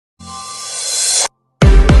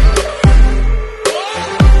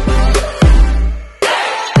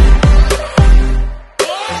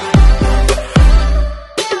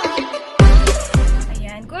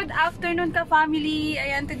family.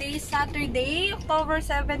 Ayan, today is Saturday, October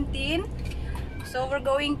 17. So we're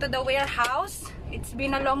going to the warehouse. It's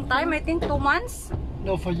been a long time, I think 2 months.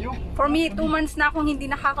 No, for you. For me, 2 months na akong hindi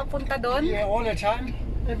nakakapunta doon. Yeah, all the time,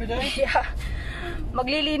 every day. Yeah.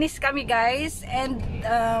 Maglilinis kami, guys. And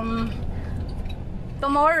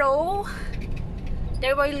tomorrow,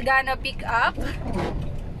 they will gonna pick up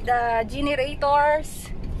the generators.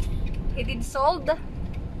 It is sold.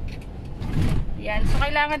 Yan. So,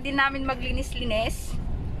 kailangan din namin maglinis-linis.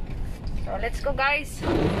 So, let's go, guys.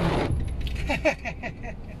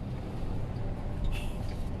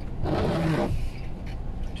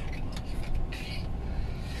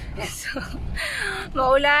 So,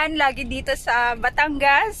 maulan lagi dito sa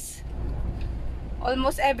Batangas.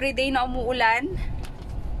 Almost every day na umuulan.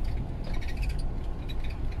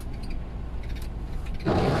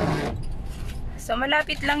 So,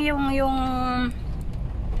 malapit lang yung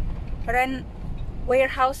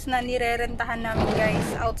warehouse na nirerentahan namin, guys.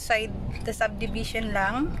 Outside the subdivision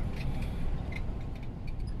lang.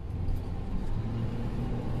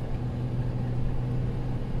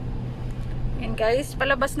 And guys,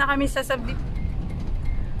 palabas na kami sa subdivision.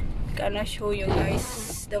 Gonna show you guys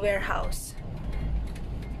the warehouse.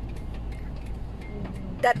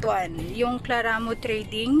 That one, yung Claramo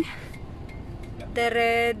Trading. The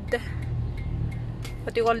red,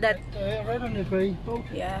 what do you call that? Red and the gray.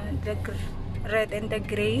 Yeah, the red and the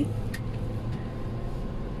gray.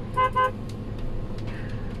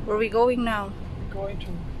 Where are we going now? Going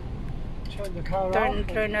to turn the car around.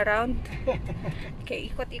 Turn around.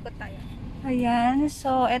 Okay, ikot-ikot tayo. Ayan,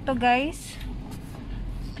 so eto guys,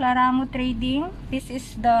 Claramo Trading. This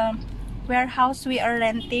is the warehouse we are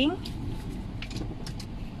renting.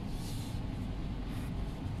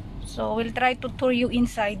 So we'll try to tour you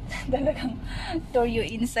inside. Talagang tour you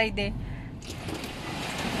inside eh.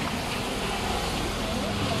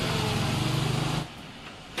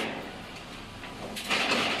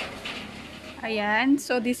 Ayan,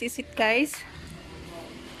 so this is it, guys.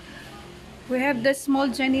 We have the small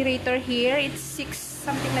generator here. It's 6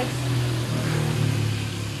 something like.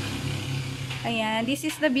 Ayan, this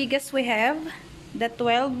is the biggest we have, the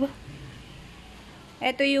 12.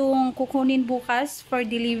 Ito yung kukunin bukas for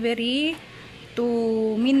delivery to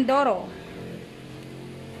Mindoro.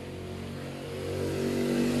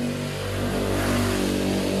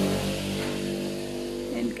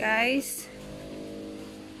 And guys,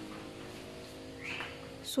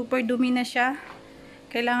 super dumi na siya.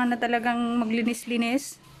 Kailangan na talagang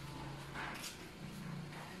maglinis-linis.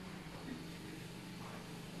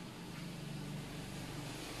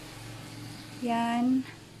 Yan.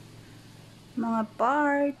 Mga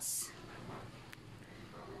parts.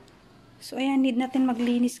 So, ayan. Need natin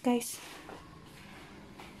maglinis, guys.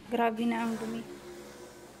 Grabe na ang dumi.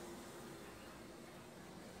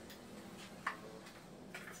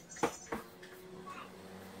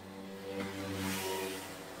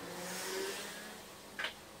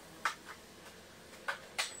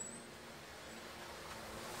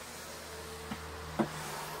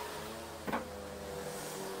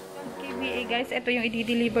 Guys, ito yung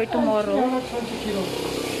i-deliver tomorrow.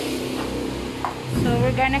 So,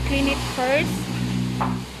 we're gonna clean it first.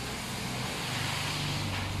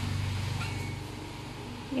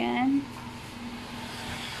 Yan.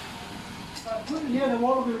 Yeah, the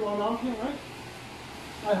water will run out here, right?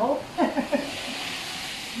 I hope.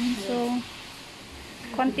 So,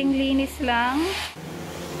 konting linis lang.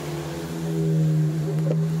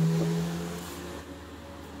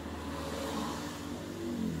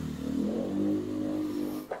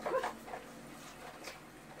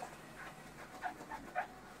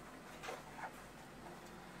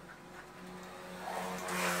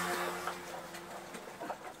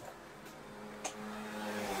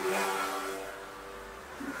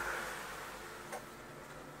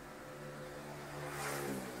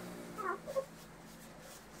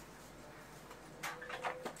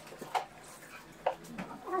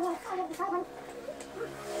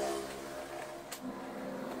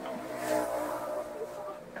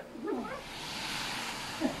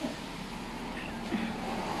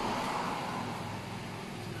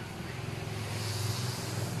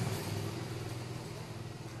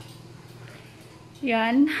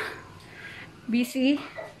 Yan. Busy.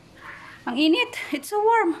 Ang init. It's so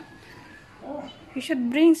warm. You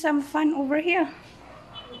should bring some fan over here.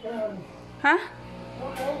 Huh?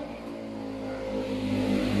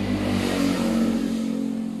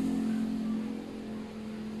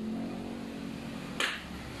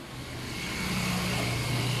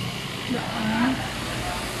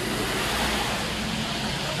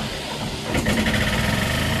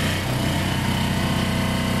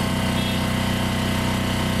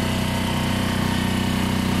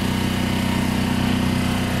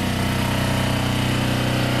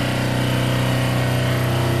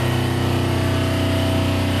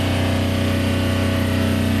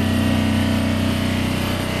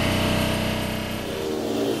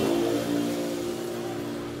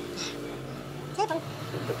 careful.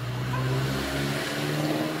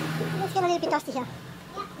 It's getting a little bit dusty here.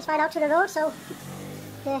 It's right out to the road, so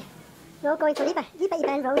the road going to Lipa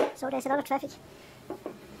Iban Road, so there's a lot of traffic.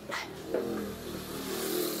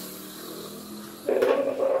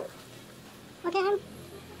 Okay, hon.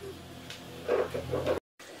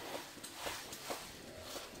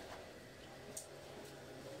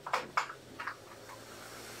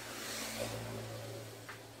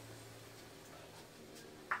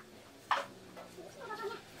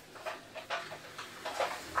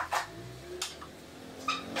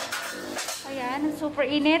 Ayan, super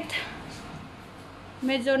init.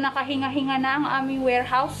 Medyo nakahinga-hinga na ang aming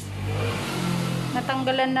warehouse.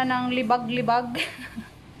 Natanggalan na ng libag-libag.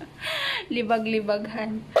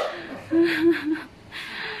 Libag-libaghan.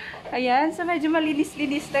 Ayan, so medyo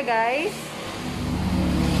malinis-linis na, guys.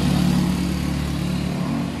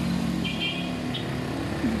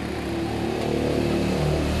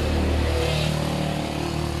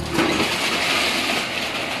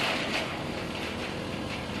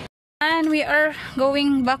 And we are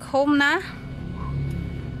going back home na.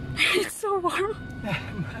 It's so warm. Yeah,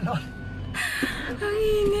 Ang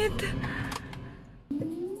init.